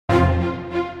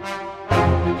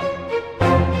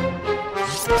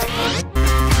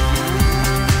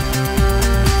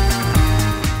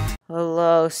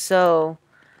So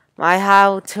my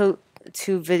how to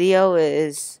video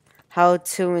is how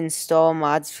to install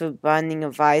mods for Binding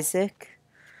of Isaac.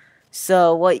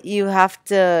 So what you have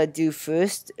to do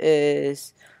first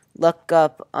is look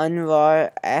up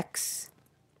Unrar X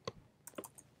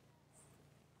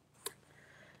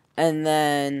and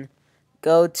then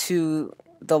go to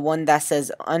the one that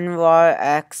says Unrar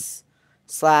X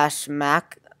 /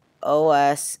 Mac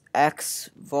OS X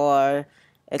var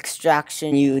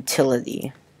extraction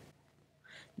utility.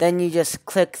 Then you just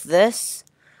click this,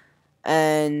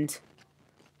 and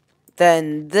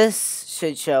then this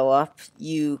should show up.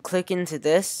 You click into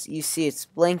this, you see it's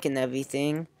blank and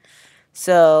everything.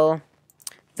 So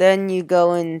then you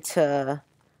go into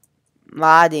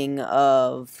modding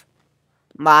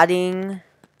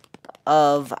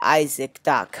of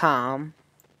Isaac.com,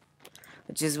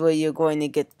 which is where you're going to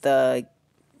get the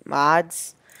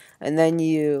mods, and then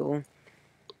you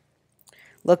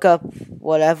look up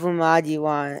whatever mod you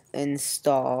want to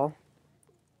install,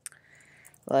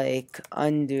 like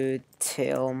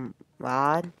Undertale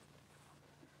mod,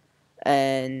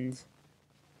 and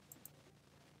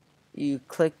you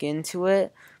click into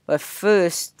it. But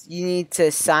first, you need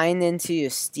to sign into your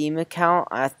Steam account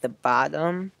at the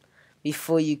bottom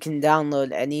before you can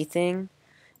download anything.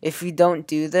 If you don't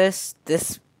do this,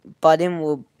 this button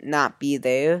will not be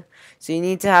there. So you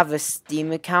need to have a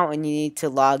Steam account and you need to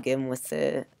log in with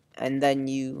it, and then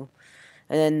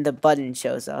the button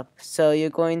shows up. So you're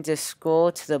going to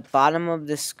scroll to the bottom of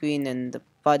the screen and the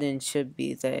button should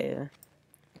be there.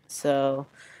 So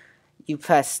you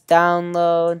press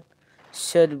download,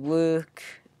 should work,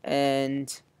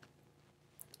 and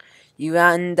you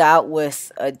end out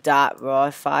with a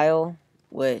 .raw file,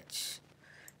 which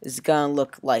is gonna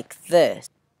look like this.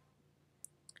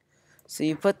 So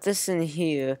you put this in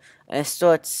here, and it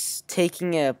starts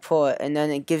taking it apart, and then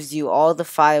it gives you all the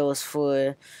files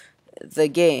for the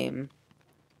game,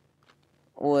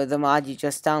 or the mod you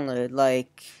just downloaded,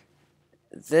 like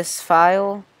this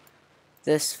file,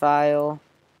 this file,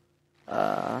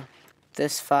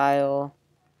 this file,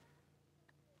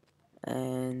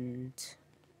 and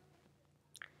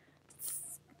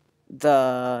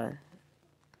the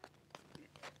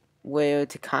where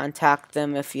to contact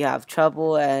them if you have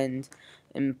trouble, and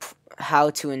how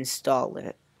to install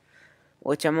it,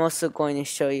 which I'm also going to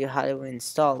show you how to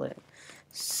install it.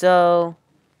 So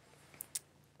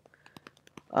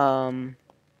what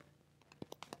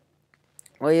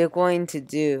you're going to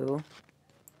do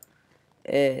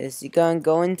is you're going to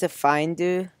go into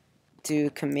Finder,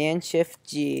 do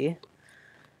Command-Shift-G,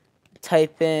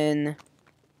 type in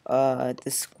the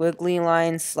squiggly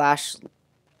line /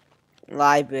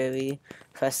 library,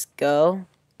 press go,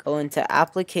 go into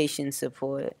application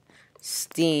support,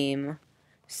 Steam,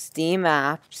 Steam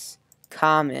apps,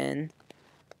 common,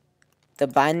 the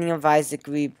Binding of Isaac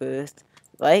Rebirth,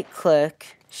 right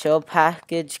click, show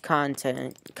package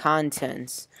contents,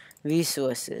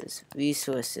 resources,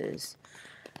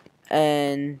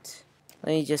 and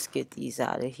let me just get these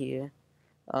out of here.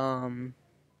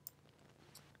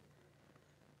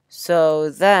 So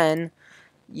then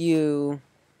you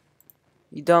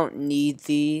don't need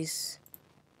these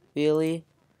really,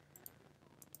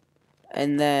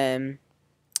 and then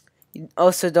you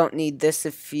also don't need this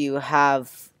if you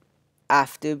have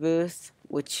Afterbirth,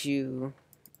 which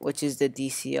is the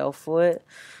DCL for it.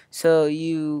 So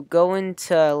you go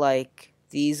into like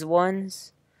these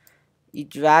ones, you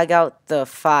drag out the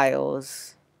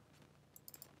files,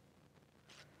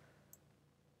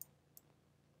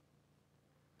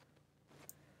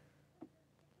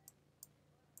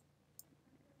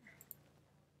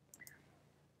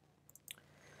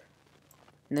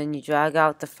 and then you drag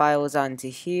out the files onto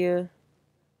here,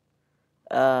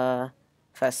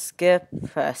 press skip,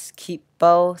 press keep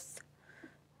both,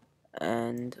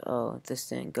 and oh, this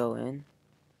didn't go in.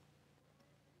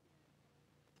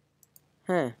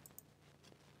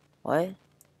 What?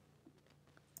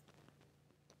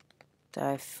 Did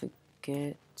I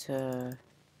forget to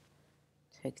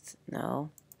take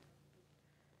no?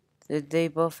 Did they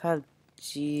both have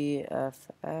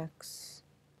GFX?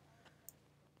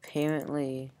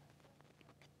 Apparently.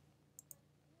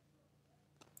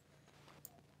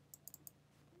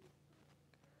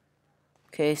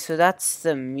 Okay, so that's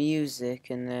the music,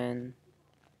 and then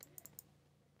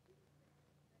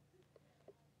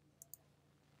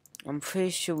I'm pretty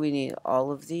sure we need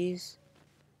all of these.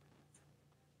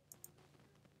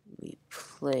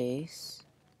 Replace.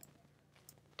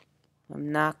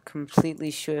 I'm not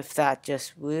completely sure if that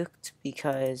just worked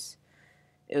because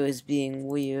it was being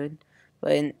weird.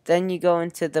 But then you go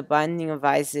into the Binding of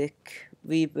Isaac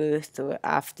Rebirth or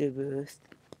Afterbirth.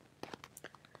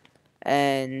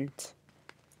 and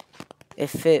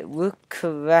if it worked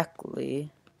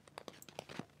correctly,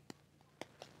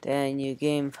 then your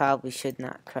game probably should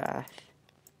not crash.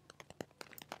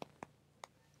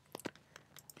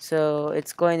 So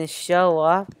it's going to show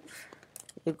up.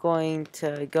 You're going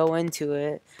to go into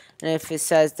it, and if it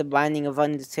says the Binding of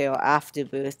Undertale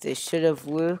Afterbirth, it should have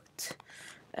worked,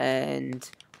 and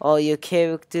all your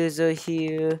characters are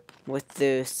here with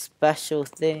their special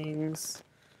things,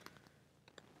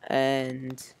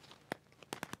 and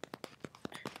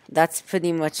that's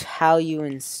pretty much how you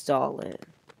install it.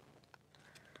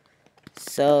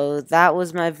 So that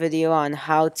was my video on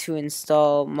how to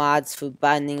install mods for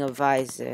Binding of Isaac.